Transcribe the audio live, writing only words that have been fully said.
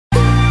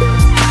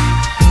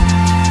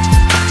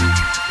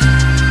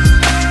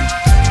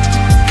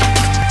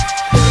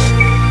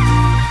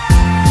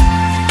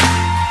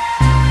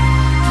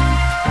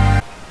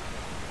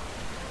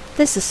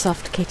This is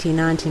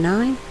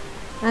SoftKitty99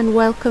 and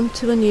welcome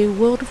to a new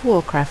World of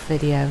Warcraft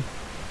video.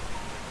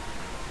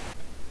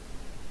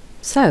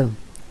 So,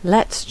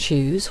 let's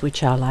choose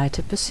which ally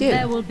to pursue.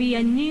 There will be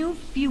a new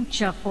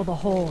future for the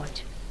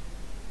Horde.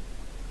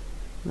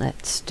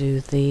 Let's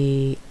do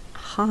the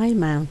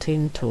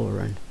Highmountain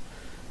Tauren.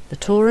 The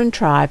Tauren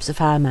tribes of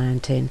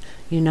Highmountain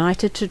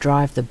united to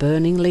drive the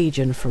Burning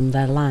Legion from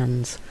their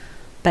lands.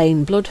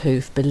 Bane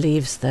Bloodhoof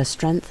believes their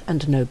strength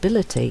and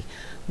nobility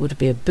would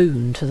be a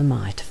boon to the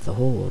might of the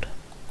Horde.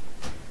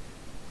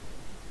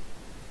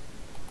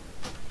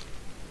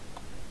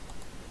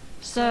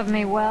 Serve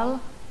me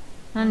well,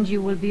 and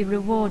you will be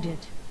rewarded.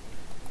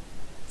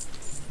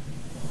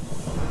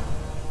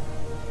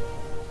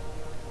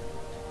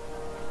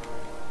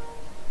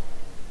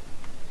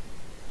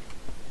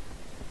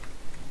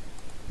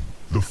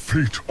 The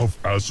fate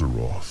of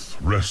Azeroth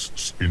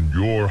rests in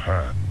your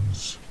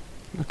hands.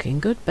 Looking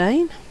good,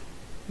 Bane.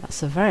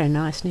 That's a very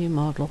nice new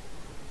model.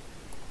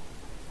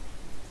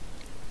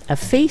 A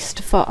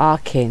feast for our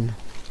kin.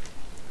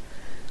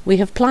 We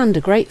have planned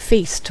a great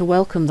feast to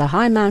welcome the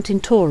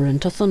Highmountain Tauren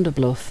to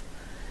Thunderbluff.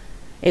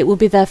 It will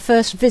be their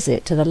first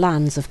visit to the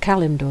lands of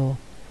Kalimdor.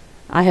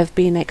 I have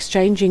been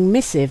exchanging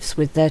missives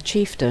with their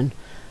chieftain.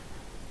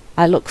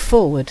 I look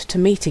forward to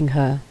meeting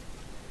her.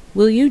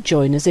 Will you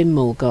join us in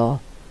Mulgore?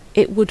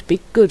 It would be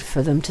good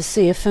for them to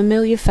see a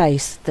familiar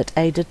face that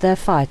aided their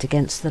fight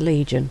against the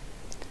Legion.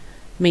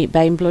 Meet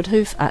Bane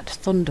Bloodhoof at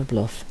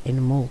Thunderbluff in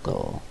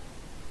Mulgore.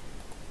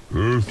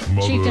 Earth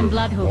Mother, Chieftain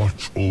Bloodhoof,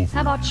 watch over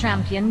have our you.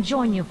 champion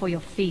join you for your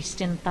feast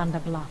in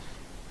Thunderbluff.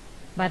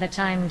 By the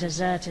time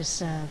dessert is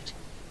served,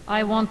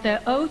 I want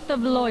their oath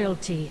of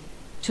loyalty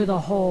to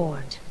the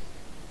Horde.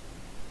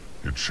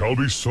 It shall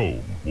be so,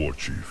 War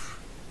Chief.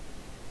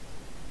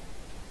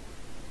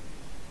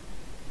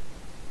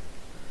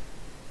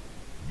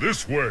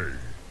 This way!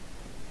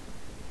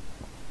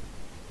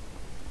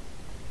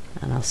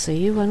 And I'll see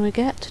you when we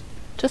get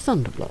to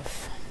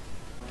Thunderbluff.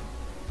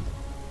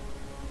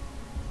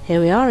 Here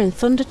we are in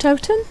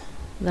Thundertotem.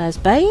 There's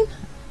Bane,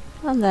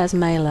 and there's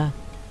Mela.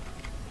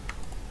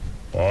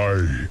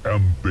 I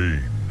am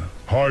Bane,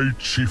 High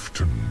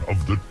Chieftain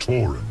of the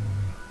Tauren.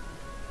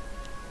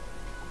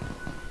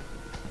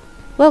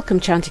 Welcome,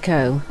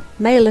 Chantico.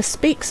 Mela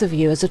speaks of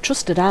you as a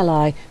trusted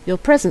ally. Your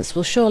presence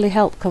will surely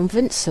help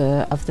convince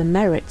her of the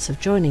merits of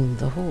joining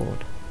the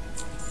Horde.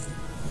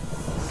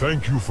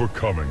 Thank you for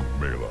coming,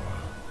 Mela.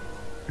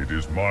 It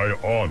is my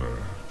honor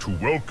to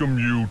welcome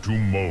you to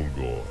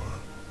Mulgore.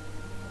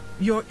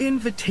 Your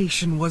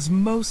invitation was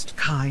most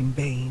kind,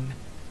 Bane.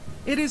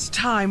 It is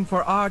time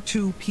for our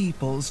two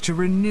peoples to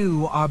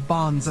renew our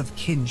bonds of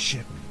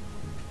kinship.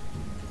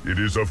 It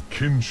is of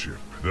kinship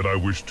that I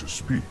wish to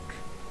speak.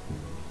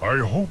 I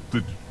hope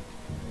that...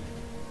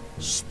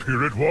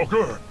 Spirit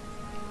Walker?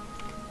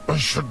 I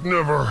should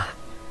never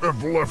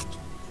have left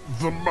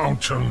the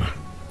mountain.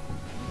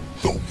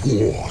 The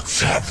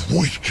wards have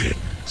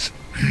weakened.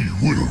 He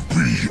will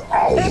be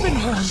ours.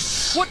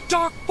 Evanhorn, what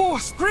dark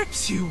force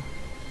grips you?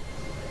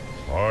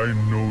 I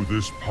know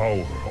this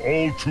power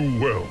all too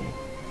well.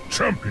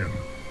 Champion,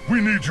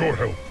 we need your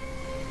help.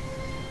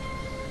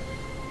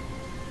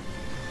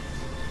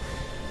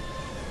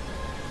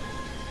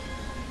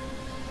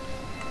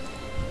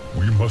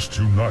 We must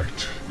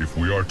unite if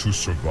we are to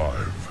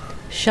survive.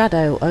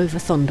 Shadow over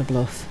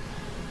Thunderbluff.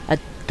 A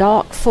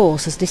dark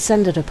force has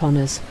descended upon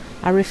us.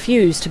 I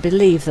refuse to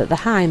believe that the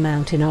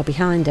Highmountain are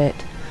behind it.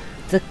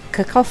 The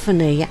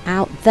cacophony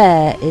out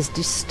there is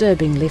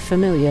disturbingly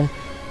familiar.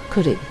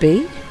 Could it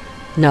be?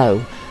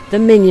 No, the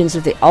minions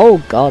of the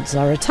old gods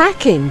are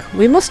attacking.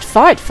 We must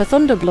fight for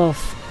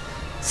Thunderbluff.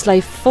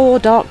 Slay 4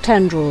 dark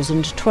tendrils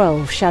and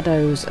 12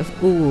 shadows of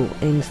Uul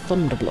in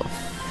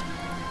Thunderbluff.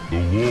 The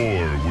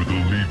war with the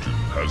Legion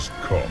has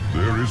come.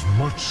 There is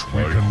much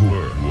we can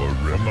learn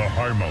from the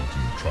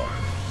Highmountain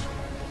tribes.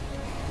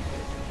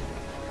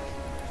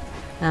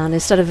 And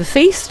instead of a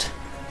feast,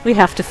 we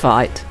have to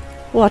fight.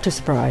 What a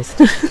surprise.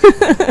 We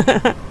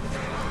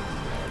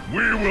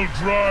will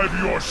drive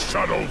your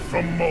shadow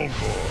from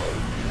Mulgore.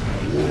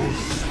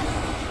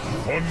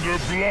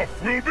 Thunderbluff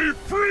will be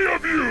free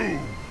of you!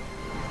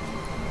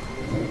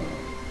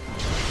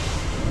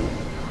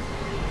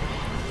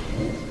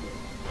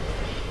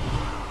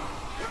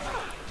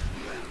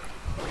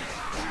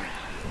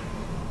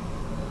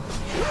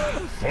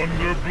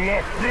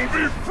 Thunderbluff will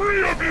be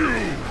free of you!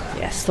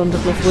 Yes,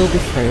 Thunderbluff will be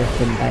free of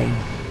them, Bane.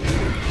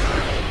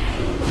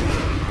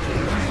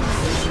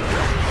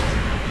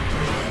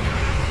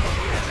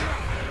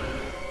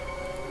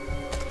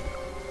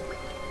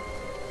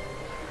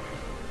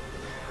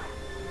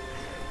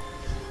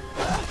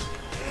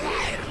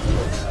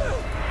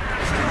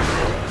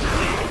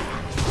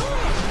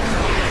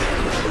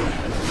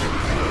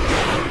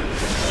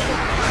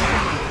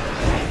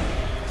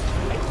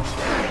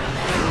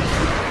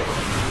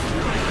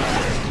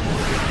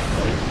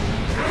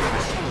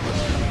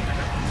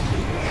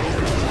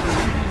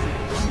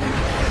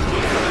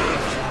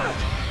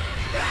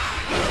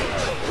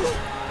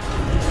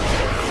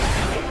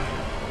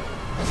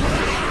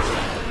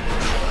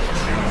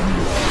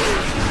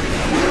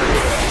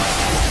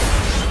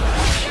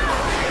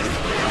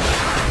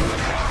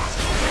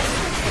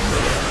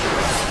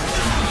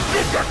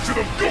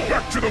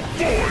 to the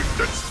void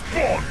that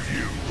spawned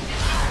you!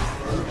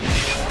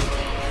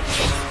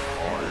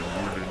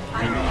 I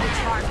need a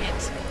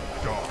target.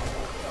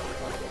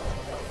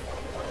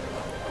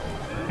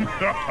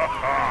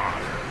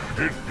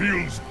 It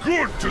feels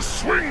good to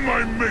swing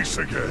my mace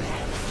again!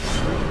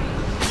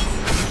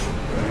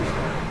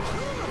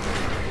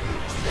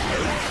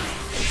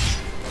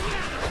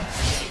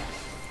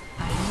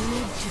 I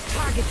need to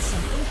target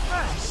something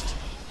first.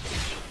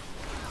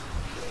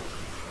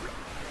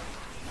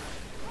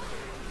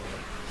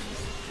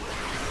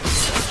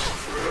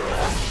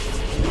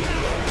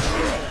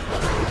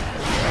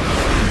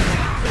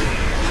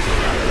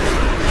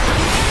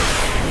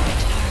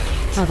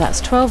 Oh,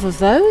 that's 12 of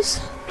those.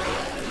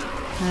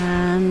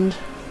 And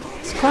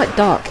it's quite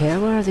dark here.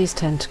 Where are these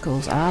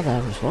tentacles? Ah,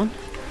 there was one.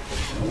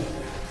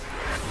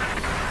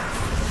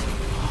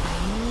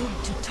 I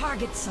need to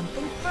target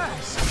something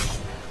first.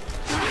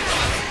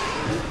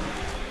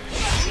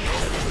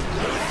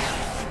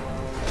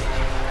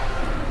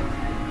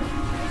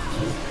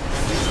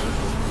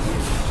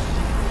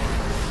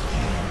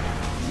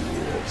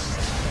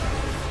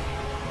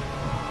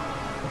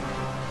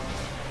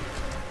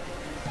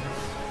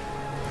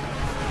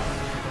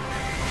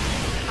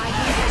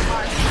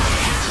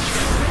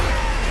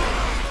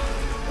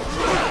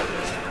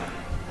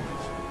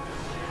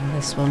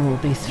 This one will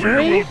be We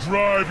 3. will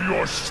drive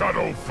your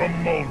shadow from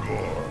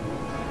Mulgore.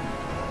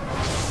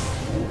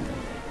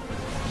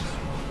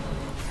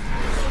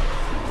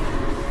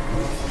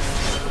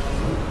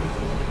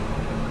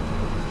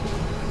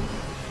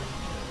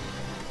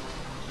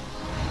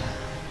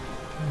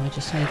 I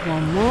just need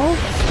one more.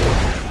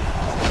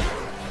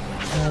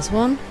 There's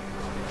one.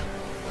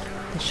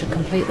 This should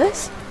complete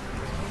this.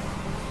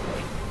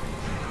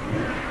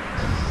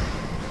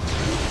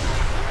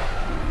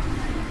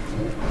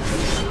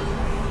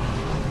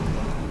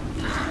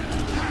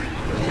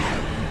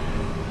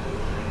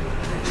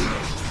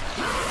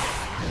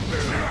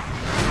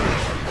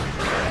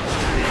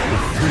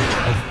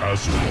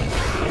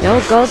 The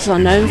old gods are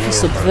known for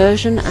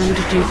subversion and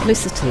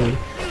duplicity.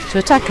 To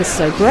attack us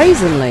so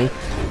brazenly,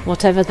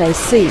 whatever they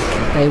seek,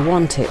 they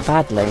want it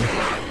badly.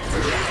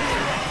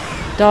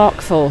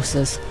 Dark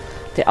forces.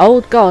 The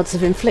old gods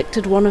have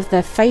inflicted one of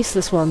their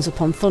faceless ones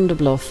upon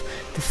Thunderbluff.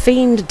 The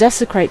fiend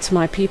desecrates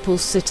my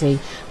people's city.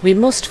 We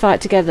must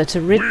fight together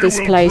to rid this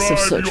place of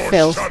such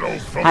filth.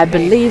 I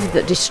believe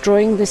that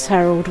destroying this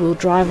herald will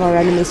drive our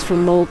enemies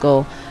from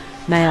Mulgore.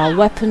 May our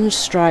weapons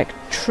strike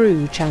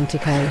true,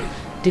 Chantico.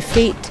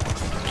 Defeat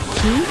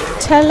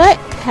Telek,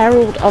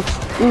 herald of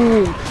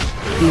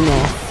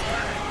Orgrimmar.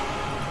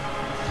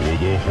 For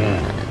the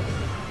Horde.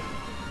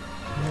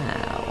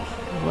 Now,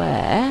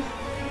 where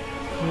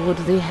would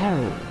the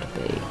herald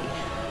be?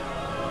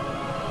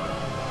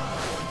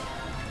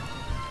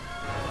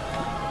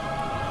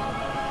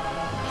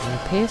 He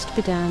appears to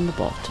be down the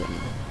bottom.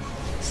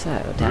 So,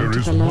 down There to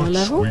is the lower much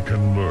level. we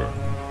can learn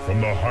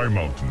from the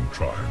Highmountain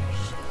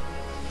tribes.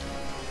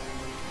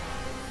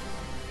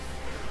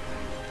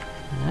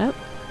 Nope.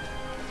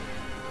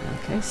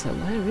 Okay, so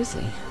where is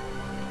he?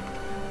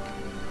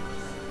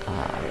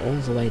 Ah, all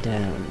the way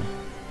down.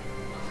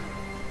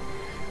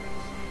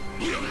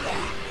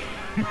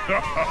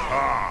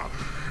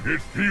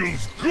 It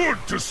feels good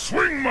to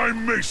swing my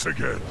mace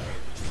again!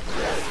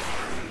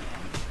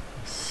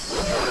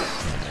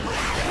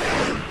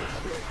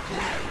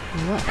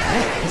 What the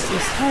heck is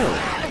this herald?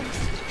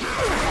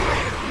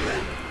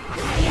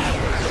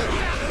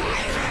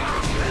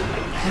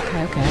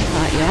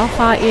 Okay, I'll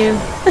fight you.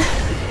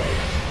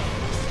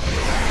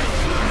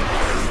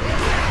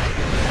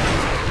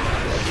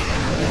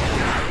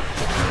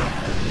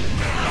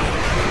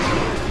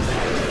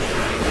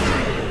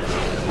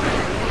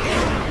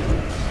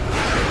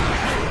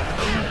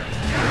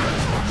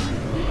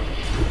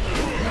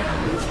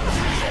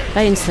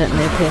 Bane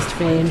certainly appears to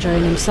be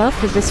enjoying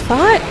himself with this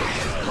fight.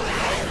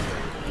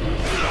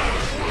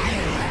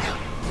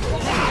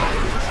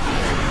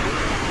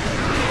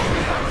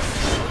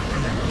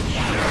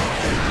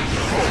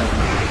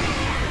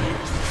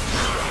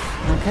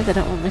 Okay, they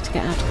don't want me to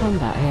get out of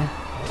combat here.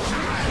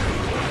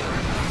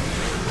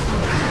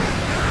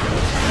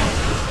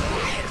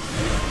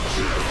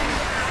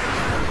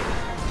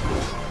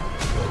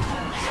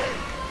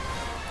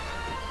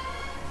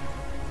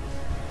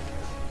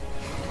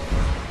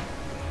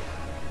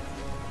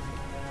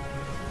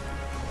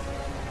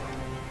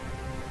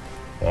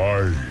 I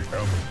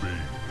am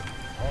Bane,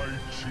 High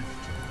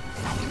Chieftain.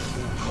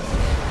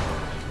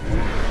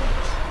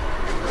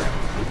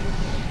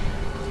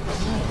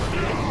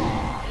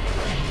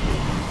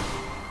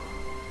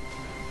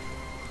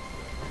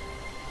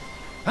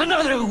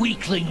 Another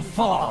weakling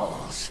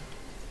falls.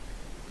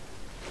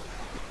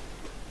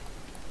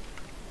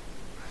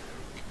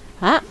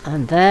 Ah,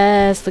 and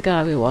there's the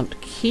guy we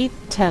want,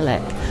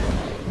 Telek.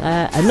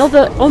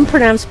 Another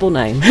unpronounceable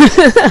name.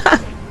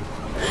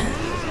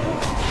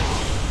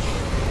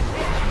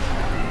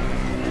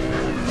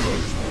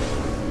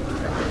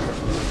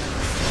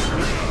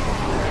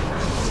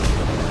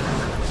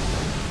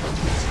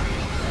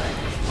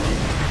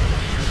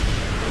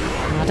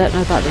 I don't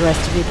know about the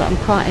rest of you, but I'm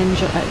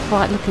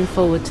quite looking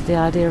forward to the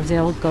idea of the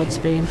old gods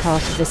being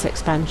part of this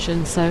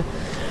expansion. So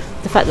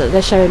the fact that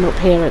they're showing up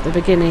here at the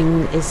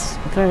beginning is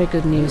very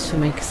good news for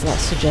me, because that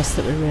suggests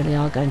that we really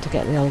are going to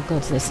get the old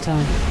gods this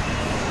time.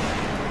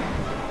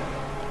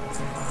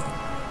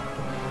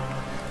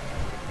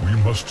 We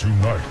must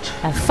unite.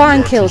 A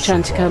fine kill,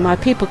 Chantico. My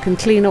people can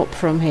clean up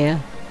from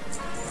here.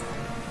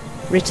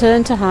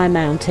 Return to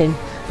Highmountain.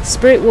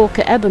 Spirit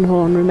Walker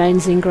Ebonhorn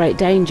remains in great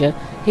danger.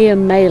 He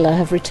and Mela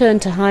have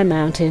returned to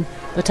Highmountain,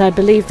 but I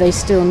believe they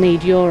still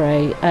need your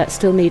aid.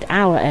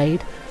 Our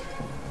aid.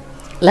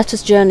 Let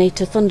us journey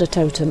to Thunder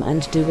Totem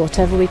and do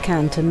whatever we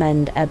can to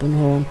mend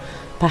Ebonhorn.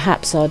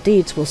 Perhaps our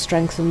deeds will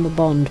strengthen the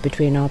bond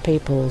between our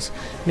peoples.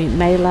 Meet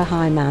Mela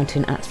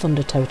Highmountain at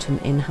Thunder Totem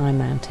in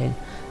Highmountain.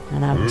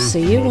 And I will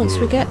see you once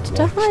we get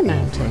to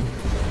Highmountain.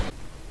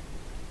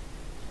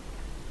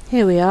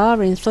 Here we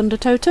are in Thunder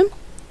Totem.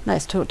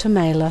 Let's talk to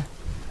Mela.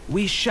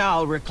 We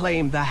shall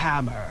reclaim the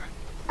hammer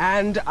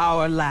and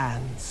our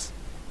lands.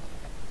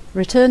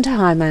 Return to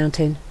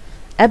Highmountain.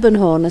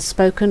 Ebonhorn has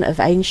spoken of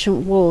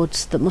ancient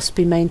wards that must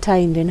be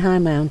maintained in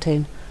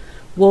Highmountain,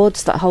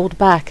 wards that hold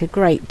back a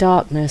great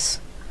darkness.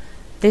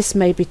 This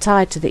may be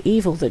tied to the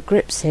evil that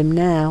grips him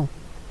now.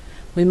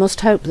 We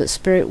must hope that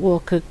Spirit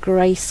Walker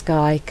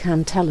Greysky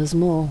can tell us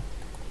more.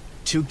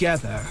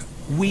 Together,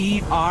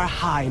 we are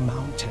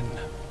Highmountain.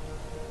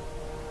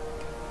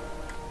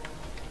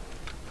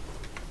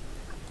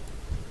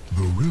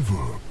 The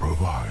river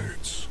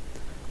provides.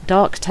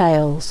 Dark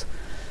Tales.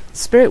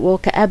 Spirit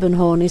Walker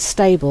Ebonhorn is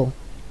stable.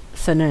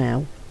 For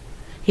now.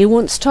 He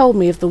once told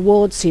me of the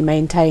wards he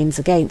maintains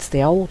against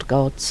the old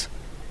gods.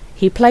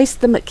 He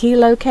placed them at key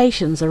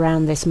locations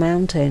around this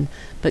mountain,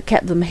 but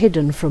kept them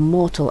hidden from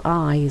mortal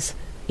eyes,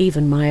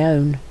 even my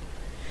own.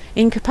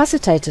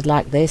 Incapacitated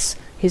like this,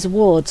 his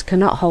wards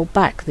cannot hold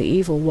back the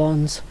evil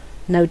ones.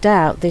 No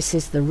doubt this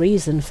is the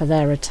reason for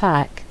their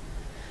attack.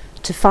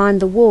 To find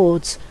the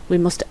wards, we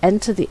must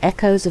enter the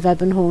echoes of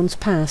Ebonhorn's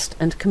past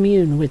and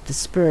commune with the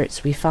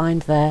spirits we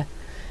find there.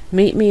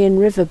 Meet me in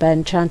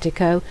Riverbend,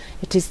 Chantico.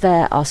 It is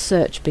there our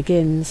search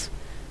begins.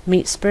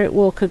 Meet Spirit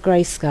Walker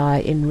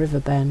Greysky in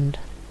Riverbend.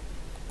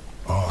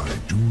 I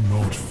do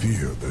not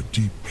fear the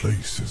deep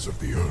places of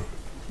the earth.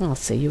 I'll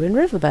see you in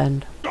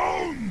Riverbend.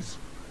 Stones!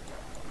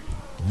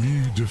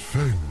 We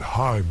defend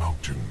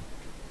Highmountain.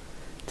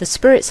 The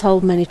spirits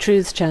hold many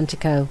truths,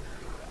 Chantico.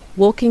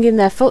 Walking in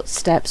their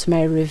footsteps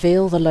may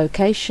reveal the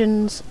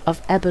locations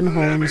of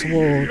Ebonhorn's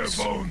wards.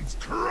 Bones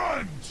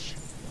crunch!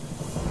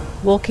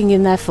 Walking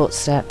in their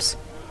footsteps.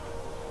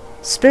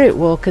 Spirit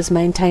walkers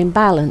maintain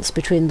balance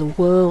between the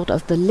world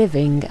of the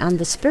living and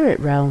the spirit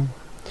realm.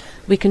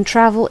 We can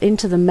travel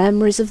into the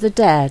memories of the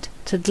dead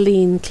to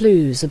glean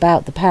clues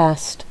about the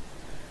past.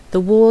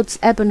 The wards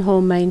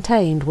Ebonhorn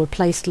maintained were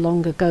placed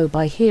long ago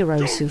by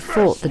heroes who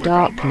fought the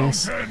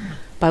darkness.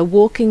 By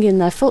walking in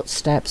their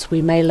footsteps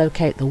we may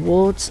locate the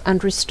wards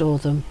and restore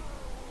them.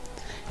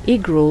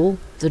 Igrul,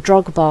 the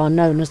Drogbar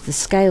known as the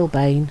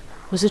Scalebane,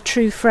 was a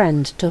true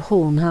friend to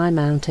Horn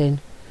Highmountain,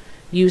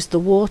 used the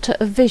Water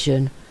of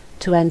Vision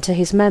to enter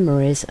his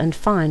memories and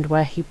find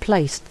where he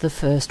placed the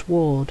first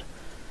ward.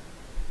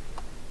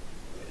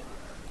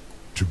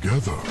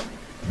 Together,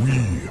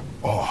 we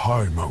are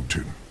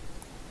Highmountain.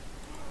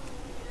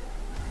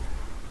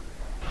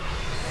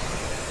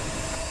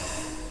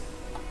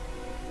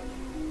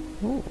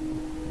 Ooh,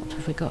 what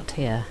have we got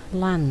here?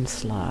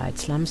 Landslide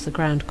slams the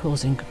ground,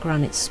 causing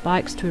granite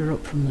spikes to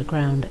erupt from the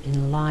ground in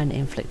a line,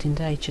 inflicting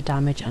nature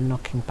damage and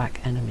knocking back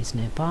enemies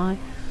nearby.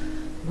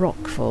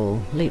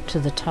 Rockfall, leap to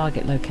the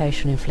target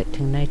location,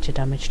 inflicting nature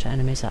damage to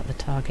enemies at the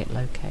target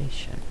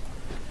location.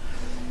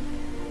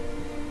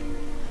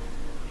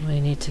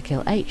 We need to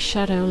kill 8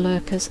 shadow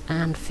lurkers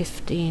and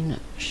 15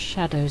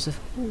 shadows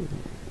of... Ooh.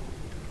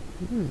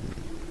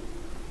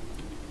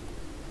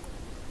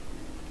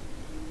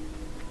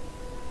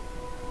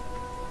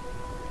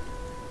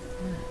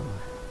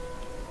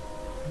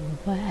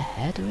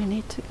 Where do we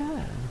need to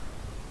go?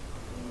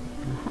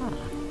 Aha.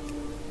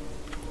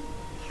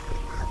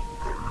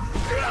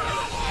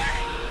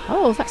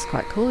 Oh, that's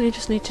quite cool. You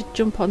just need to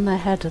jump on their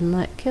head and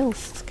that kill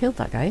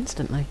that guy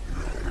instantly.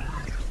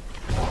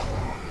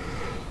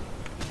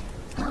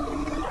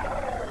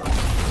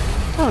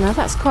 Oh, now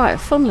that's quite a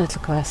fun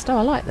little quest. Oh,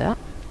 I like that.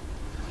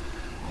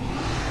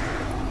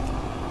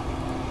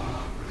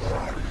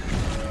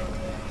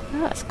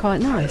 Oh, that's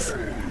quite nice.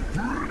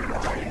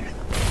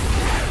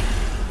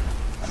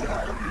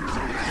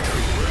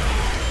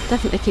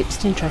 Definitely keeps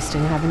it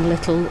interesting having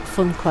little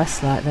fun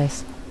quests like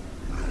this.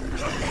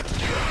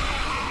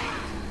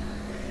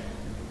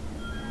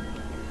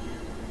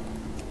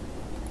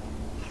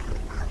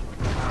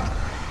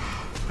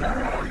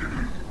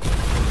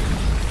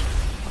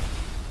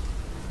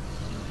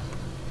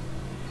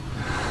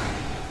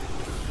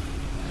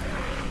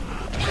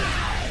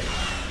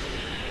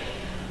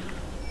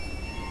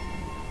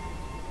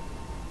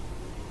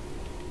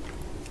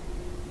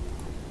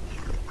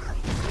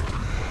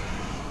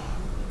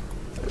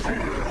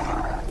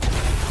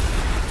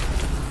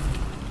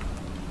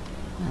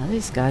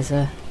 These guys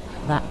are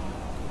that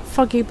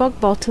Foggy bog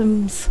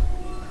bottoms.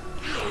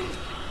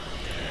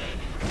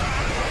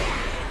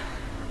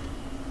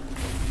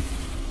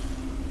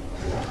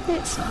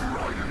 It's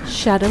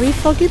shadowy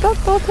foggy bog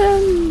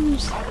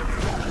bottoms.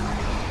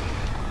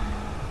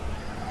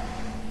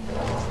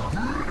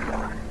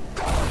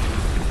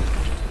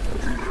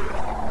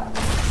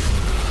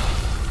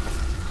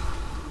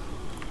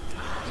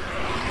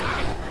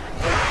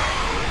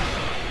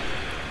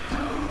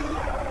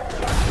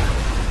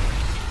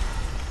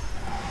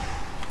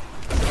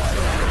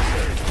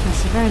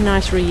 Very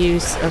nice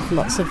reuse of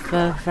lots of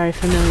very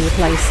familiar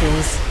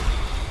places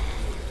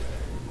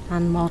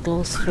and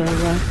models for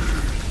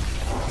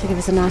to give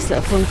us a nice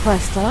little fun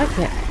quest. I like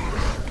it.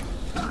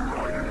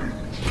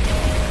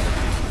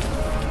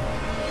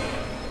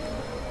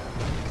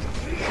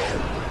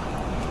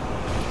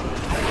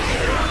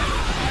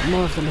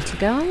 More of the little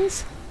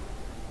guys.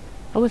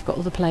 Oh, we've got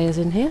all the players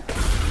in here.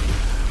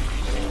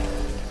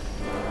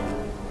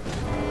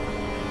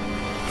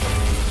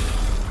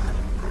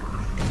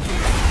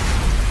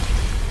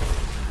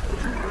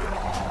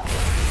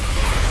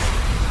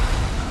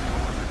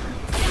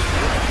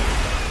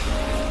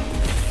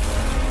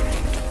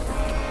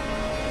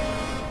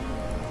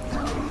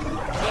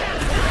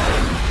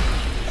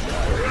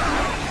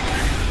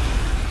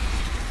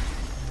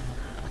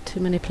 Too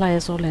many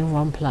players all in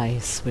one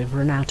place. We've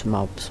run out of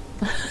mobs.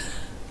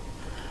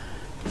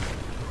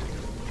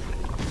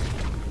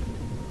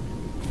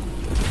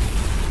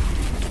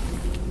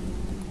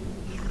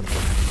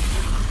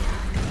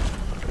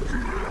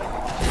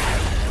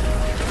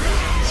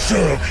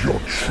 Serve your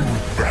true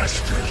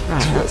masters.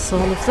 Right, that's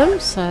all of them,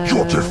 so...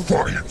 Your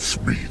defiance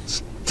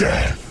means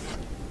death.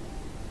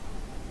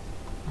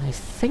 I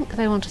think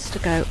they want us to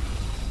go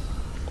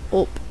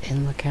up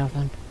in the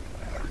cavern.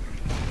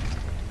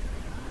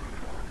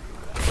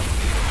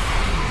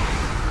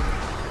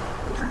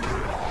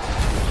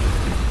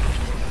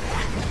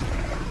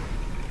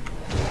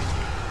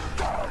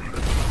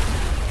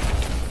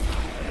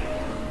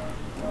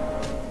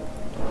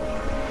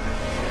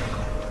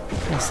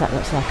 Yes, that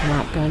looks like a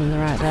map going in the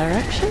right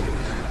direction.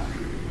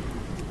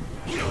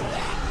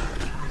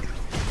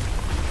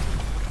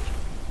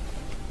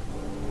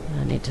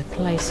 I need to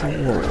place a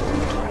wall.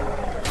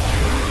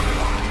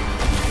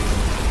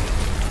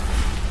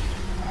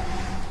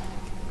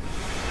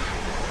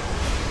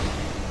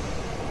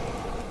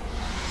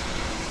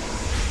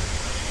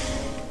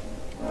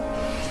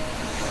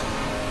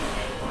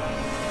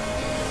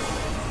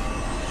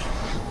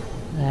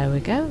 There we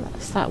go,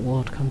 that's that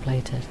ward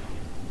completed.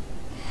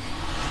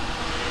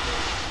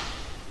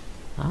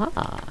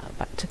 Ah,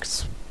 back to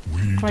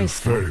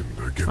Grayskull.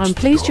 I'm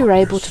pleased you're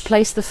able to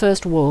place the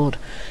first ward.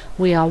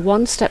 We are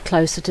one step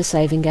closer to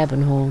saving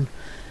Ebonhorn.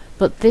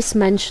 But this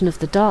mention of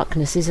the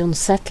darkness is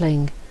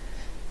unsettling.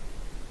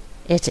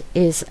 It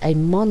is a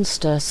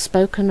monster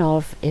spoken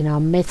of in our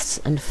myths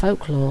and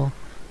folklore,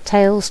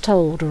 tales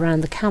told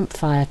around the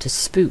campfire to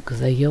spook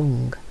the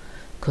young.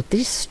 Could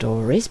these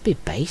stories be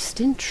based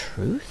in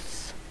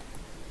truth?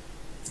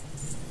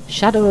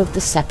 Shadow of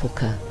the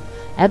Sepulchre.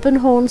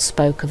 Ebonhorn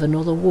spoke of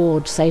another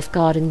ward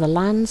safeguarding the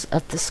lands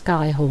of the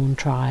Skyhorn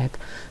tribe.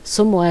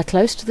 Somewhere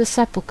close to the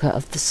Sepulchre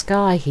of the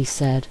Sky, he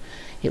said.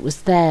 It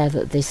was there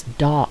that this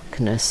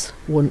darkness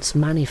once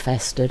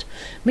manifested.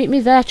 Meet me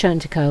there,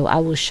 Chantico. I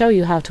will show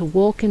you how to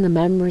walk in the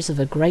memories of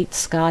a great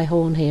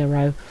Skyhorn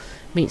hero.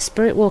 Meet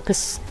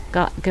Spiritwalker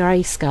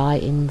Grey Sky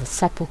in the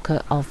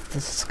Sepulchre of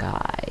the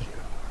Sky.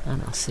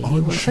 And I'll see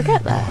you once I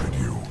get there.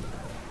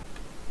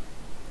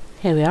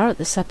 Here we are at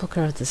the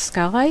Sepulchre of the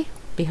Sky,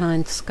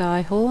 behind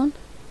Skyhorn.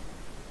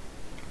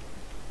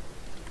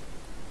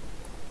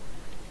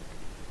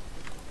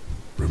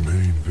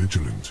 Remain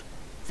vigilant.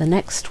 The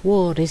next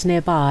ward is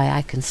nearby,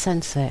 I can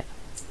sense it.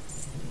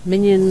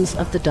 Minions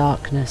of the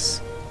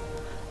Darkness.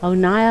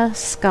 Onaya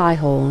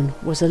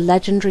Skyhorn was a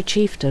legendary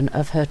chieftain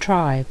of her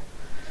tribe.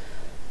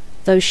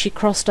 Though she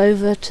crossed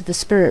over to the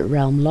spirit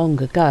realm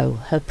long ago,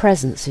 her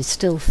presence is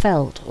still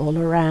felt all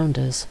around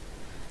us.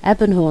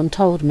 Ebonhorn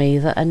told me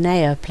that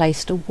Onaya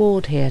placed a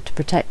ward here to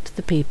protect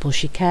the people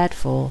she cared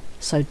for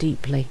so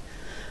deeply,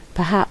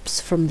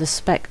 perhaps from the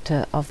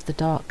spectre of the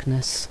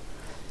darkness.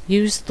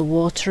 Used the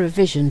water of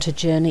vision to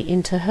journey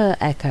into her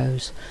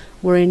echoes.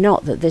 Worry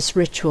not that this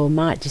ritual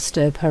might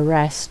disturb her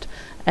rest.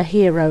 A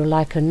hero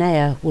like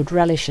Onaya would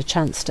relish a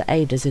chance to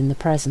aid us in the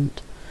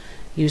present.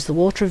 Use the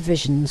water of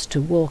visions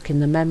to walk in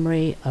the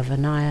memory of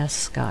Onaya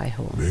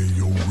Skyhorn. May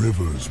your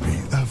rivers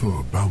be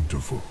ever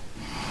bountiful.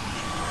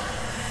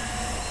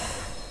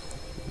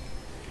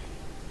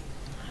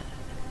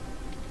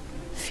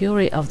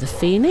 Fury of the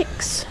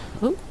Phoenix.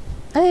 Oh,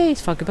 hey,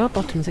 it's Foggy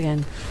Bottoms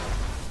again.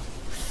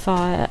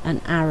 Fire an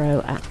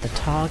arrow at the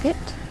target.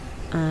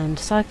 And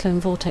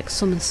Cyclone Vortex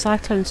summons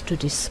cyclones to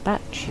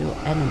dispatch your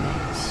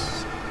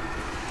enemies.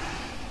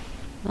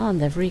 Oh, and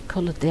they've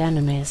recoloured the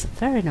enemies.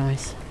 Very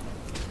nice.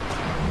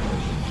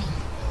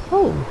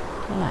 Oh,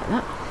 I like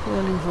that.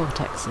 Whirling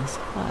vortexes.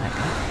 I like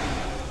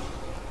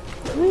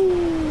that.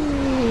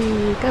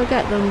 Whee! Go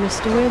get them,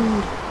 Mr.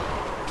 Wind.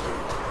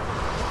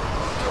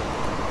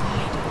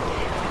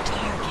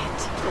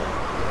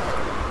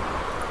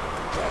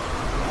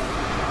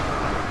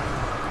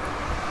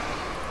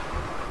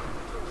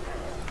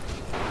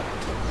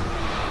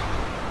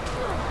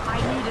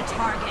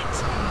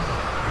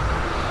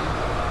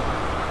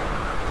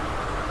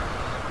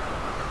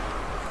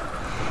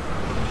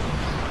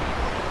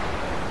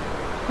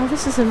 Oh,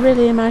 this is a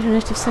really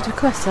imaginative set of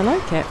quests. I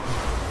like it.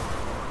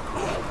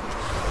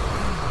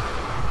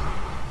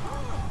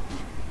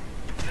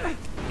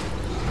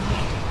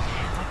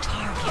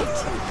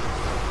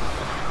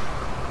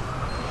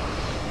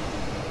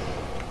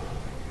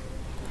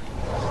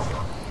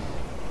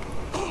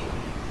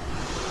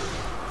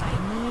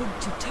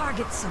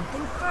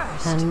 Something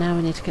first. And now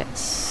we need to get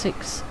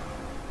 6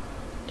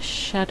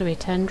 shadowy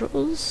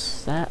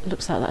tendrils. That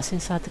looks like that's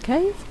inside the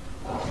cave.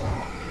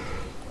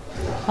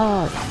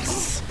 Oh,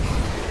 yes.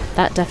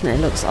 That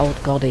definitely looks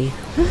old goddy.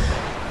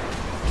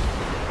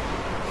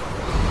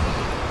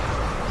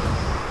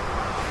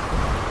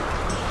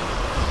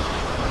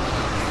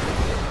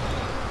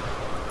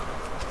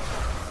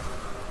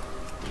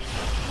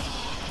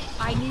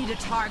 I need a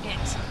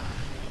target.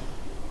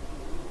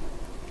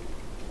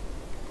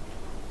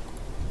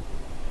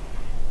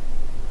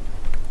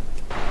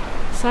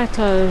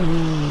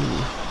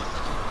 Cyclone.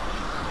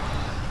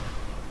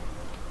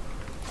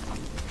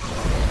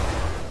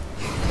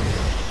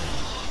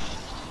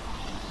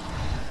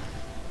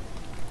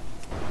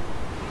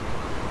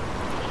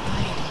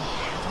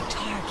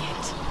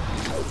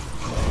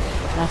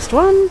 Last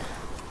one.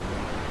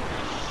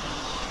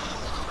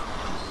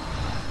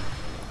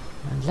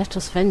 And let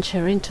us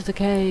venture into the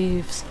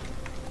caves.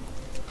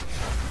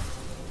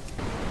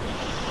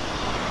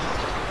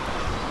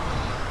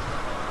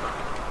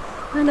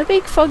 And a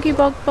big foggy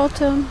bog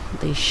bottom,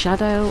 the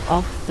shadow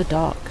of the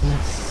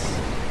darkness.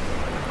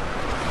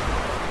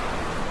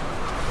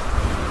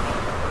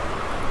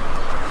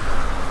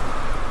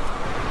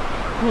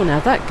 Oh, now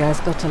that guy's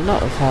got a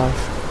lot of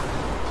health.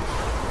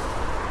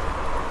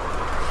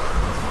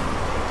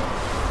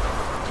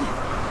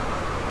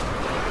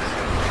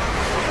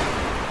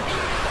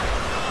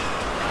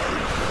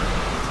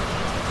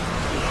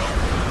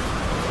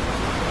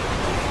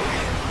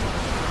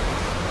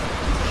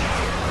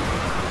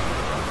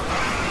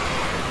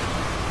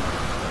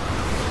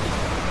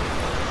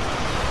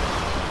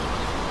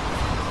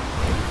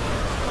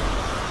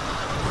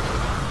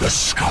 The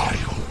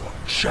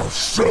Skyhorn shall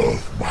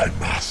serve my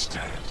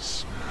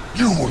masters.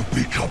 You will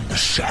become the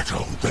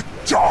shadow that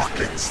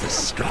darkens the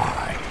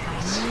sky.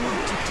 I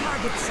need to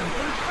target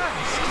something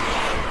first.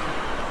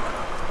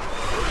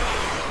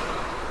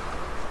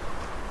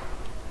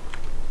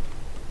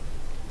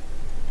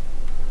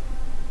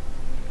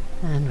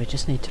 And we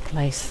just need to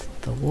place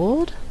the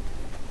ward.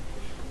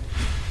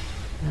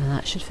 And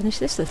that should finish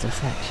this little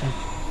section.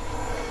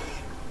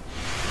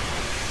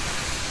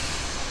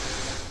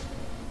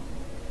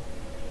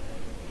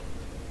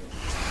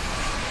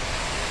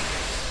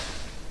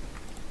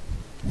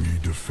 We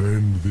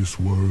defend this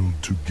world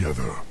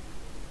together.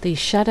 The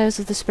shadows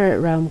of the spirit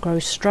realm grow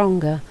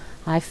stronger.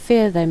 I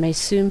fear they may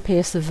soon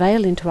pierce the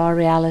veil into our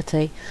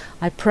reality.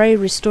 I pray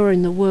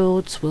restoring the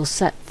worlds will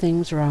set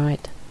things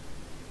right.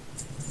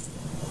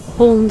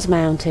 Horns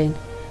Mountain.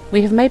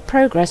 We have made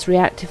progress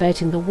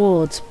reactivating the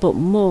wards, but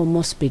more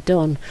must be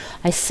done.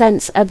 I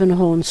sense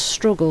Ebonhorn's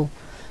struggle.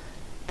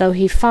 Though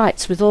he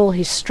fights with all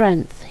his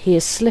strength, he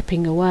is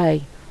slipping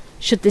away.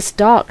 Should this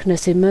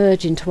darkness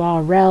emerge into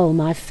our realm,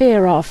 I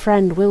fear our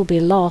friend will be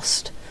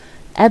lost.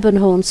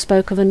 Ebonhorn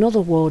spoke of another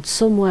ward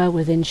somewhere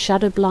within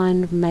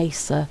Shadowblind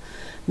Mesa.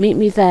 Meet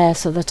me there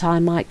so that I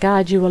might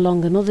guide you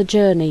along another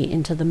journey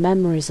into the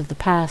memories of the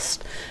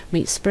past.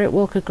 Meet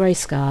Spiritwalker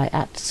Greysky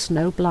at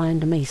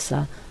Snowblind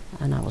Mesa,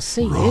 and I will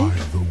see you Ride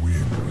the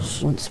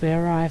winds. once we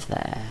arrive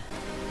there.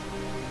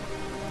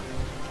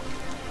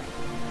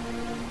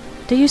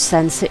 Do you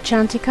sense it,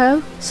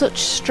 Chantico? Such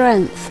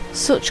strength,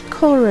 such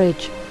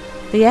courage.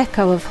 The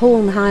echo of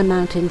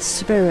Highmountain's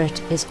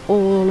spirit is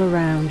all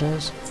around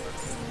us.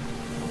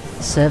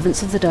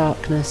 Servants of the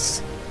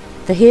Darkness.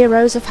 The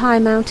heroes of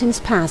Highmountain's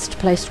past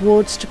placed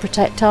wards to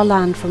protect our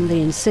land from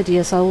the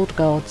insidious old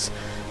gods.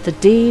 The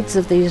deeds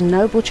of these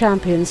noble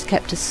champions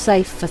kept us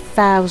safe for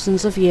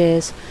thousands of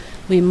years.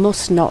 We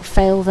must not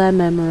fail their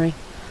memory.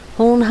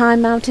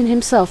 Highmountain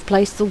himself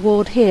placed the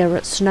ward here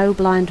at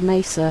Snowblind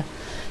Mesa.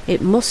 It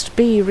must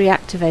be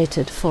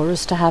reactivated for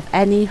us to have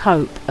any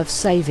hope of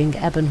saving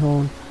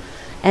Ebonhorn.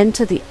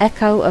 Enter the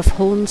echo of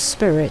Horn's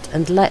spirit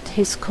and let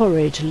his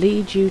courage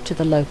lead you to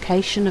the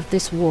location of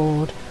this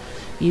ward.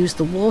 Use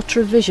the Water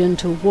of Vision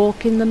to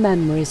walk in the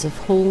memories of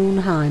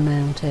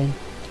Highmountain.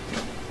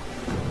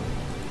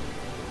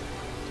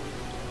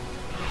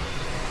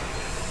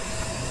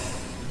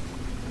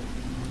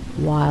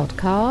 Wild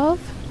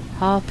Carve,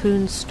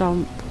 Harpoon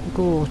Stomp,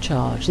 Gore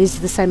Charge. These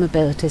are the same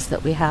abilities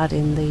that we had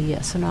in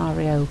the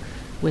scenario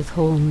with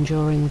Horn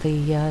during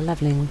the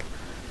levelling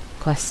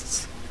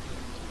quests.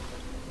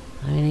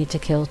 I need to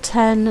kill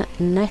 10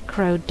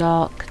 Necro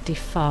Dark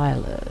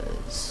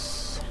Defilers.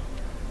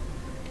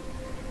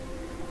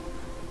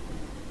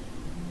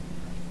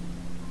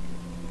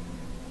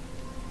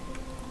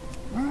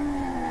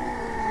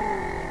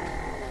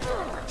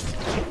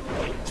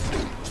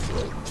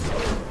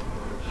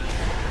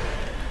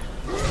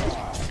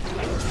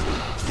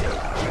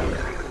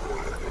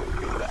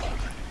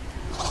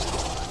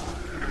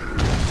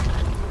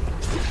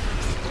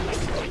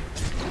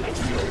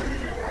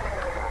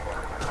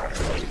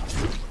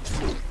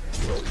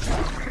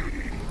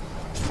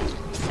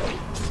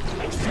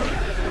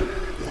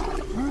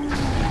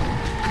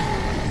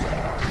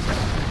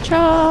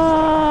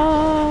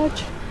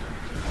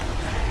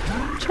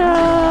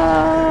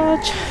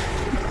 Charge!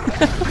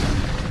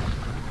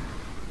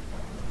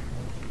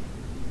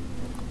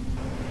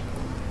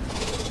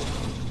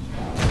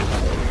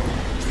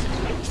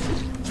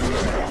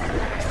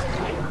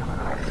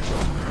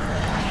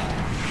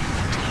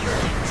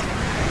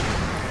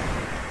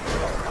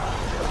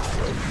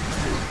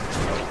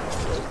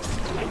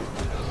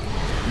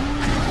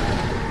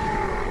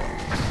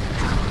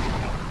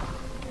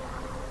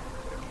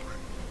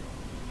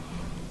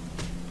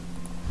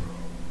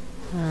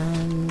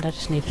 And I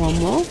just need one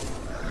more.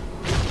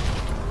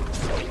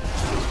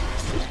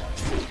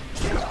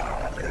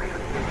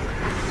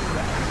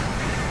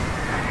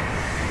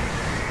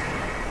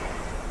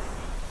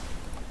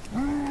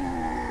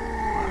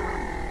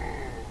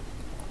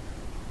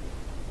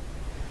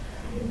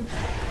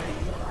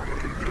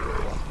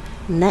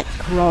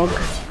 Necrog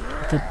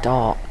the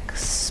Dark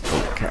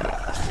Speaker.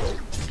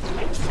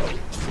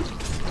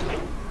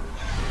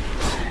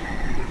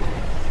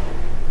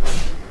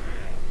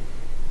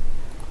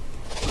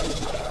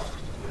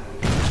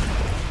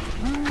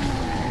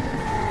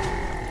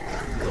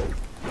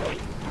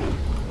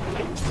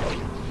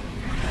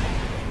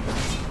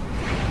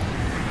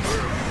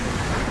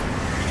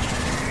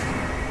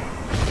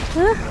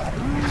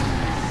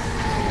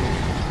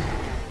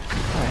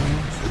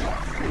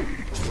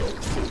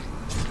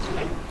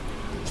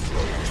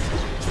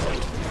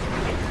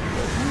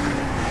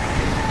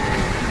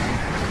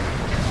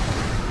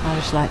 I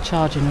just like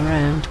charging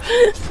around.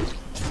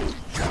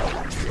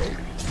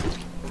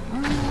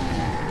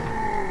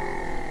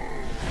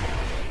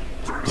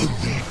 The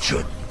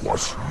Legion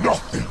was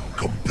nothing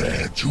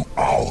compared to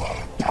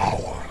our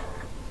power.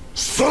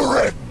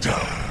 Surrender!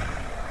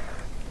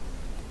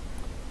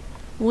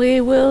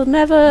 We will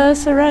never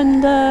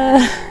surrender.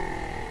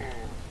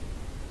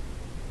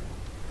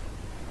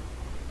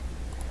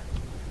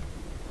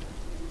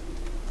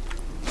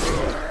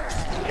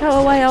 Go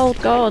away,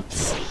 old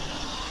gods.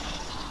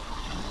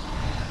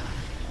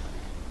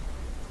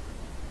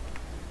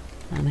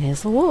 And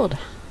here's the wood.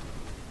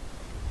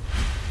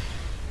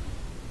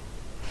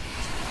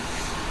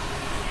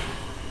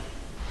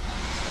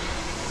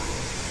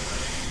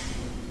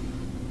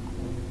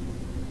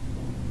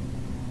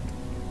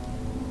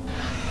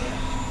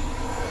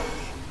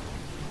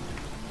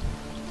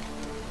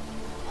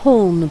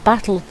 Horn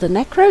battled the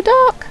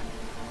Necrodark?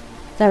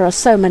 There are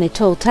so many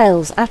tall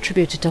tales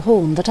attributed to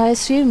Horn that I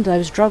assumed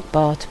those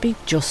Drogbar to be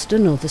just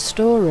another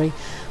story,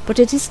 but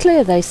it is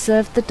clear they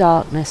served the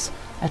darkness,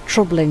 a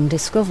troubling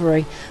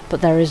discovery,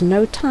 but there is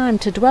no time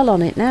to dwell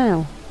on it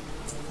now.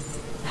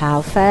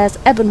 How fares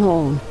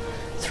Ebonhorn?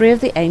 3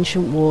 of the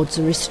ancient wards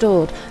are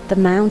restored. The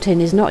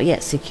mountain is not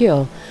yet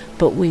secure,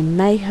 but we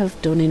may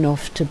have done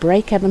enough to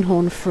break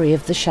Ebonhorn free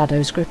of the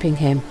shadows gripping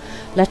him.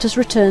 Let us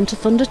return to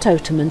Thunder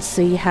Totem and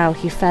see how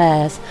he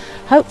fares.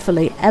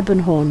 Hopefully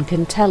Ebonhorn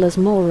can tell us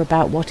more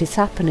about what is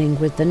happening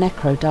with the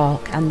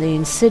Necrodark and the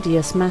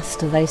insidious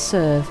master they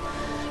serve.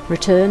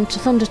 Return to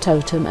Thunder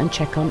Totem and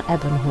check on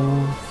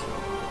Ebonhorn.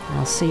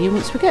 I'll see you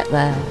once we get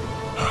there.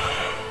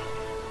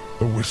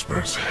 The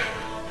whispers.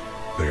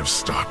 They have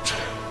stopped.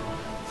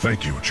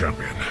 Thank you,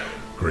 champion.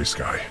 Grey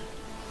Sky.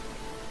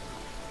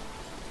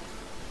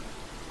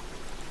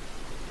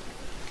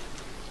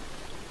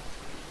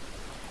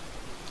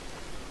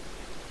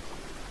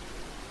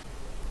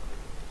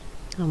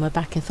 And we're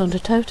back in Thunder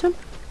Totem.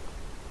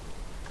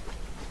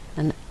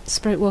 And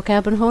Spirit Walk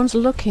Ebonhorn's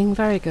looking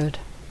very good.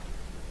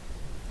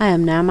 I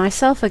am now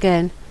myself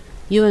again.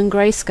 You and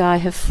Grey Sky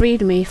have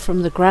freed me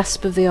from the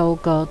grasp of the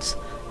old gods.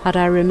 Had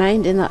I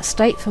remained in that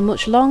state for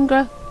much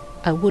longer,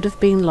 I would have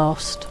been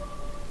lost.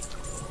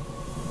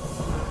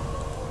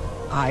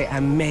 I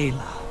am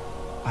Mela.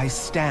 I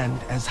stand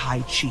as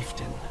High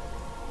Chieftain.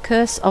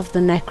 Curse of the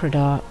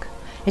Necrodark.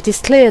 It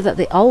is clear that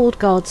the old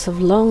gods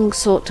have long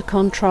sought to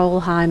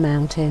control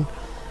Highmountain.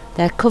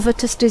 Their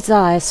covetous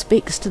desire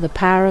speaks to the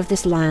power of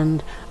this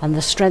land and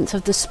the strength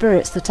of the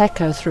spirits that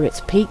echo through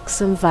its peaks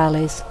and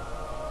valleys.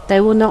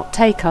 They will not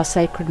take our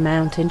sacred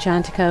mountain,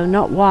 Chantico,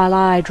 not while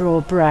I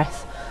draw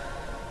breath.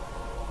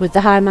 With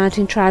the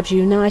Highmountain tribes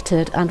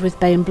united, and with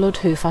Bane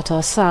Bloodhoof at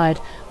our side,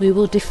 we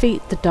will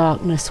defeat the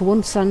darkness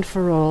once and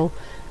for all.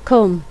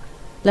 Come,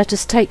 let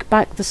us take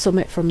back the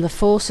summit from the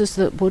forces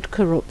that would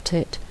corrupt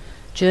it.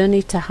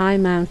 Journey to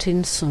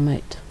Highmountain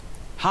summit.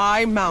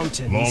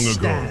 Highmountain Long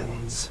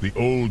stands. ago, the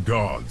old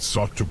gods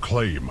sought to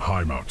claim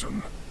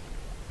Highmountain.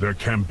 Their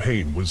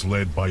campaign was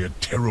led by a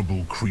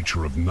terrible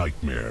creature of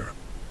nightmare,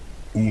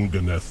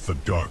 Ulganeth the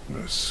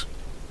Darkness.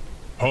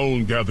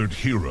 Huln gathered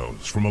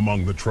heroes from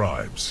among the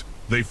tribes.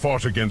 They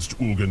fought against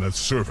Ulganeth's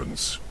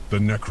servants, the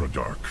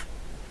Necrodark.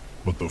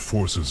 But the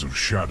forces of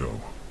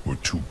Shadow were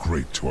too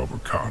great to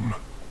overcome.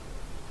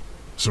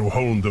 So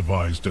Huln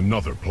devised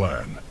another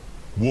plan.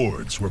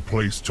 Wards were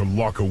placed to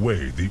lock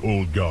away the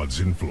old god's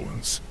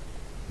influence.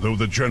 Though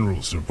the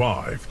general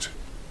survived,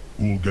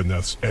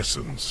 Ulganeth's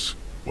essence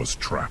was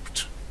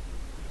trapped.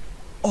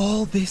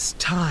 All this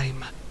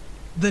time,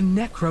 the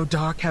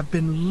Necrodark have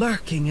been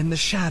lurking in the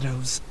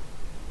shadows,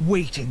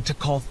 waiting to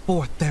call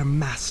forth their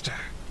master.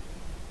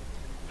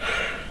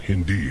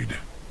 Indeed.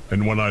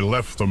 And when I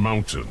left the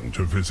mountain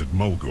to visit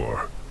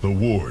Mulgore, the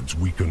wards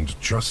weakened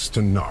just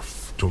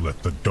enough to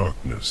let the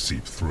darkness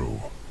seep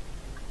through.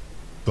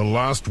 The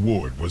last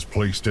ward was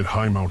placed at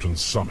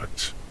Highmountain's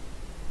summit.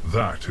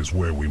 That is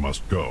where we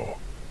must go.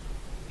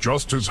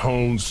 Just as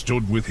Hone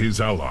stood with his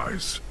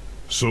allies,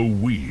 so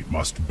we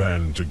must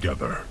band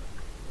together.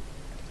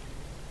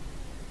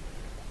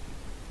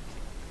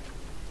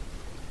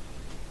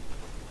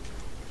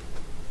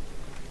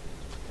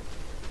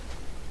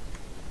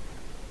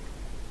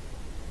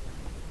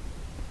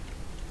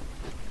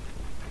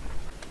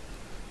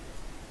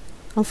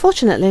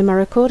 Unfortunately, my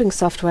recording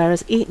software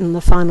has eaten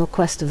the final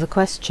quest of the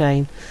quest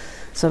chain,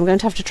 so I'm going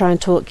to have to try and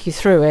talk you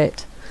through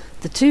it.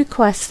 The two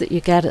quests that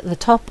you get at the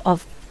top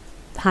of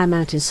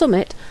Highmountain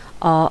Summit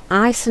are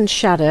Ice and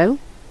Shadow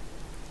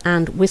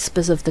and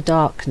Whispers of the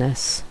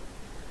Darkness.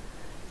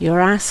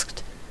 You're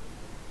asked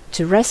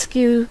to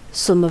rescue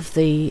some of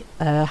the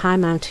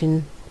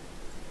Highmountain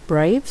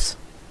Braves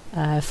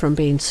from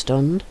being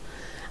stunned,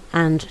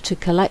 and to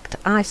collect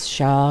ice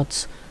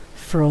shards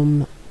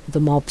from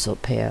the mobs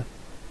up here.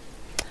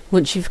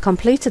 Once you've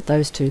completed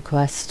those two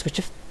quests, which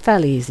are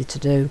fairly easy to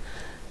do,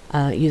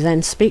 you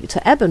then speak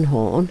to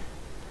Ebonhorn,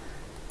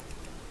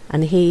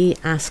 and he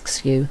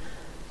asks you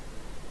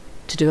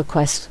to do a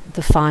quest,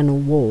 the final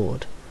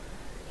ward.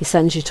 He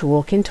sends you to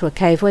walk into a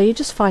cave where you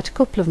just fight a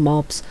couple of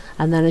mobs,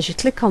 and then as you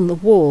click on the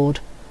ward,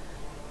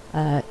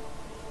 it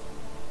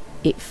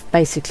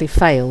basically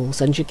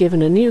fails, and you're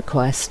given a new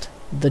quest,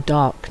 the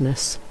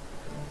Darkness.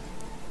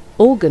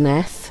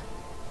 Orgrimmar,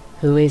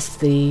 who is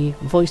the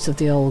voice of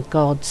the old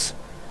gods,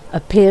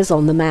 appears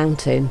on the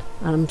mountain.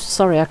 I'm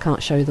sorry I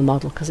can't show you the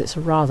model because it's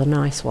a rather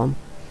nice one.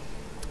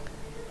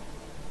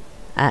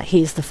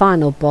 He's the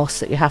final boss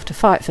that you have to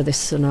fight for this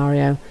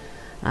scenario.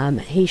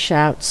 He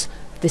shouts,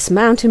 "This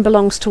mountain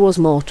belongs to us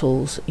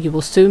mortals. You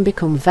will soon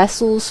become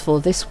vessels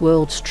for this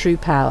world's true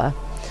power."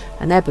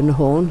 And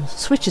Ebonhorn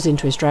switches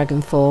into his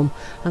dragon form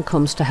and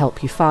comes to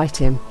help you fight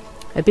him.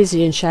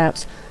 Abyssian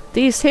shouts,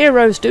 "These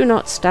heroes do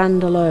not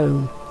stand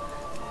alone."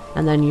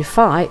 And then you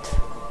fight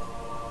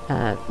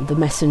the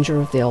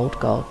messenger of the old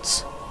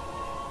gods.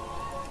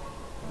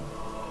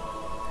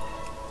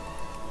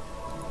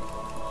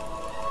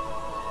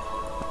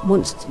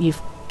 Once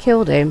you've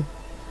killed him,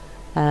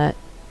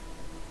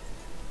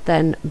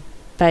 then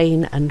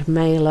Bane and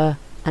Mailer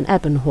and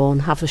Ebonhorn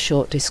have a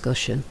short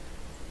discussion.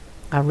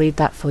 I'll read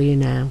that for you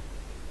now.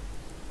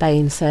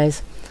 Bane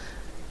says,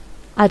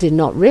 "I did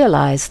not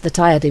realise that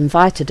I had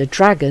invited a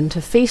dragon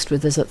to feast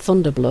with us at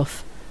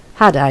Thunderbluff.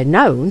 Had I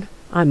known,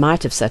 I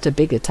might have set a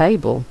bigger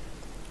table."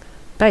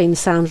 Bane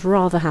sounds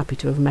rather happy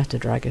to have met a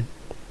dragon.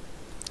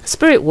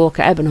 Spirit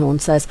Walker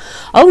Ebonhorn says,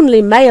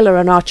 "Only Mailer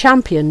and our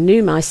champion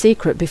knew my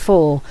secret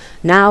before.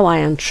 Now I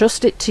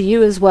entrust it to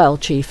you as well,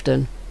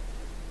 chieftain."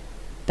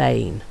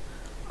 Bane,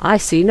 "I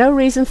see no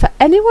reason for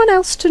anyone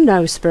else to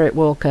know, Spirit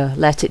Walker.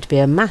 Let it be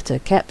a matter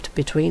kept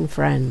between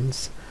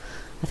friends."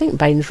 I think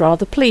Bane's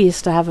rather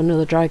pleased to have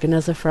another dragon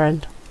as a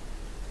friend.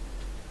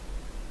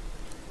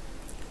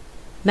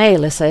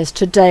 Mailer says,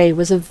 Today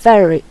was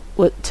very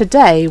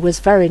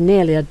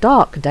nearly a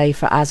dark day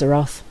for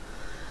Azeroth.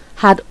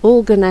 Had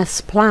Orgrimmar's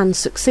plan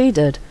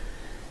succeeded,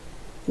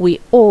 we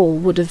all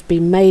would have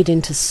been made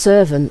into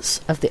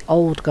servants of the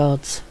old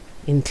gods,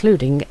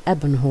 including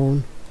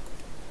Ebonhorn.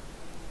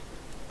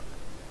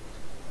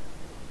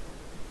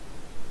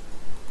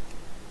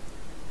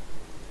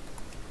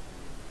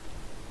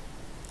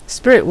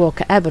 Spirit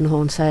Walker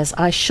Ebonhorn says,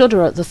 "I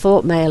shudder at the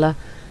thought, Mailer.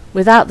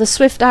 Without the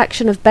swift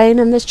action of Bane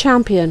and this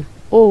champion,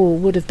 all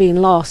would have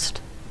been lost."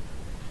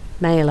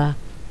 Mailer,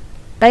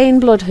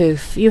 "Bane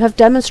Bloodhoof, you have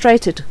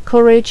demonstrated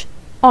courage,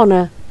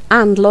 honour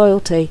and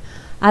loyalty.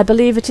 I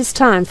believe it is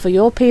time for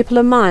your people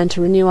and mine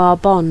to renew our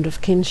bond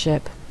of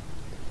kinship.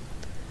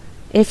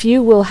 If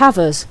you will have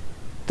us,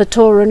 the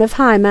Tauren of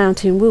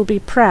Highmountain will be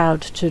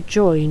proud to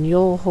join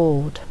your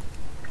horde."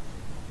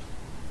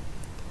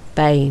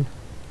 Bane,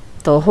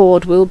 "The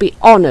horde will be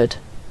honoured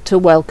to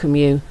welcome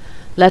you.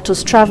 Let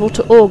us travel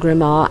to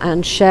Orgrimmar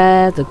and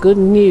share the good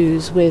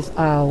news with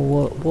our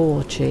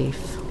war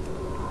chief."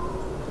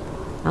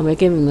 And we're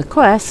given the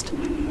quest,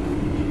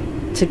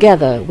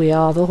 "Together we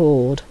are the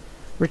Horde.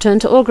 Return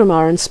to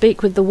Orgrimmar and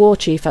speak with the war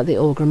chief at the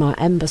Orgrimmar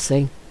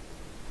embassy."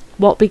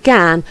 What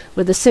began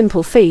with a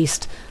simple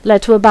feast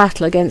led to a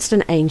battle against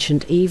an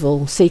ancient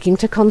evil seeking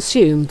to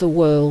consume the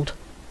world.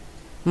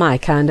 My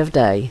kind of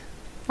day.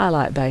 I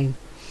like Bane.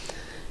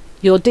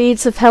 Your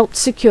deeds have helped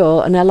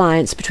secure an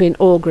alliance between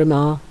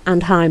Orgrimmar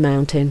and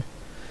Highmountain.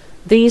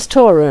 These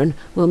Tauren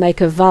will make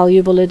a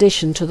valuable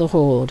addition to the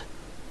Horde.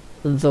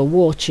 The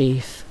war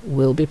chief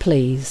will be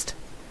pleased.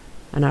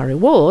 And our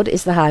reward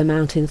is the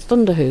Highmountain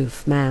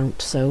Thunderhoof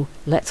mount, so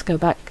let's go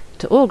back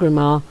to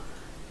Orgrimmar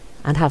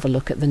and have a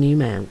look at the new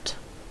mount.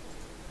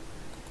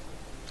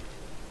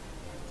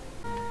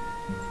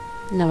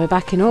 Now we're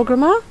back in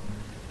Orgrimmar.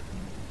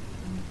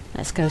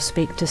 Let's go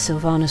speak to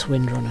Sylvannas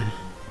Windrunner.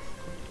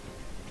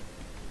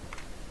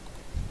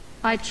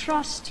 I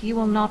trust you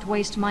will not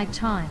waste my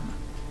time.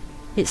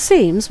 It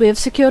seems we have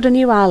secured a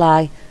new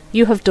ally.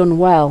 You have done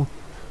well.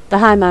 The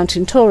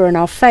Highmountain Tauren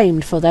are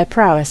famed for their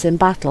prowess in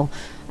battle.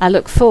 I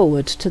look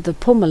forward to the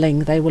pummeling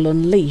they will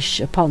unleash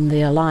upon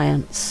the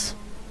Alliance.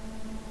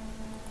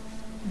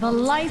 The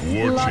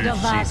lifeblood of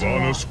Sylvannas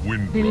Azeroth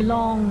Windrunner.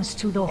 belongs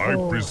to the I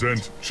Horde.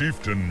 present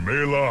Chieftain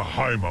Mela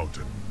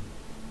Highmountain.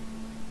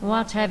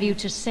 What have you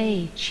to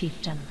say,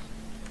 Chieftain?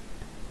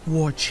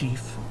 War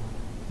Chief,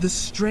 the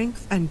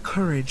strength and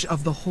courage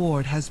of the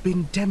Horde has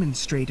been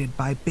demonstrated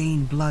by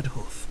Bane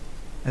Bloodhoof,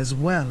 as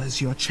well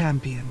as your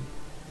champion.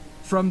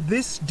 From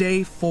this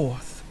day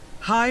forth,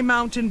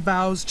 Highmountain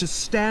vows to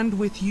stand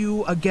with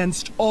you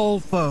against all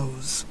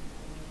foes.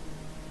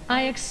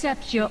 I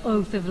accept your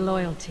oath of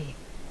loyalty.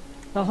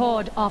 The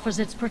Horde offers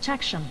its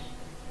protection,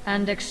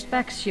 and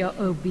expects your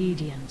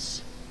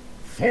obedience.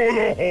 For the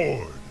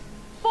Horde!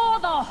 For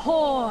the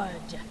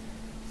Horde!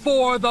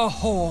 For the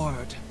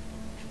Horde!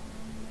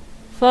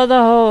 For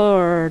the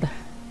Horde!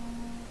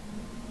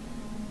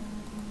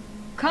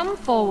 Come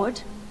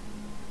forward.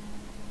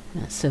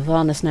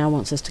 Sylvannas now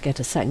wants us to get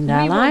a second We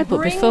ally, will but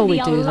bring before we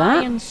the do that...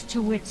 Alliance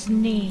to its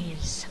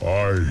knees.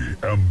 I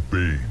am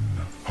Bane,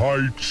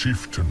 High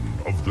Chieftain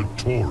of the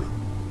Tauren.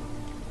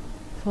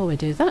 Before we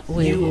do that,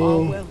 we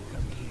will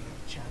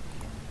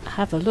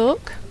have a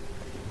look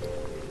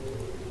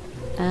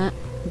at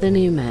the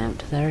new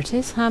mount. There it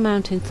is,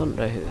 Highmountain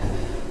Thunderhoof.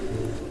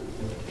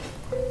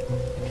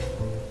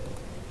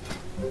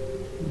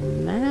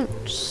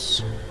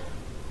 Mounts.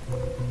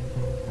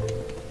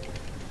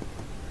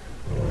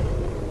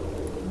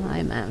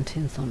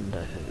 Highmountain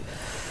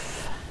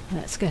Thunderhoof.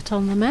 Let's get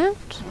on the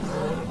mount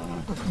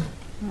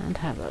and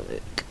have a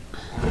look.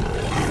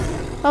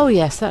 Oh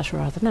yes, that's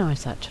rather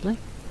nice actually.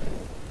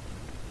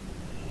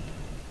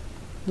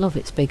 Love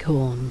its big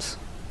horns.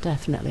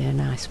 Definitely a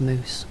nice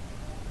moose.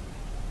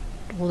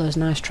 All those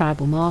nice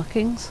tribal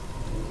markings.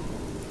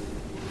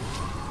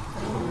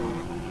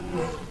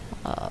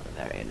 Oh,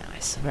 very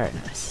nice, very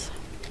nice.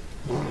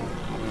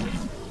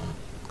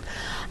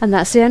 And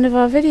that's the end of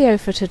our video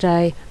for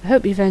today. I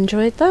hope you've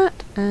enjoyed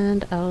that,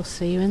 and I'll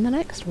see you in the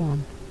next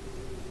one.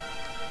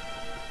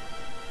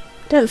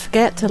 Don't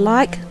forget to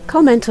like,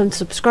 comment and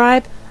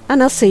subscribe,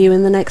 and I'll see you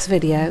in the next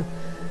video.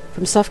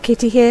 From Soft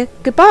Kitty here,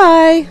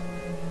 goodbye!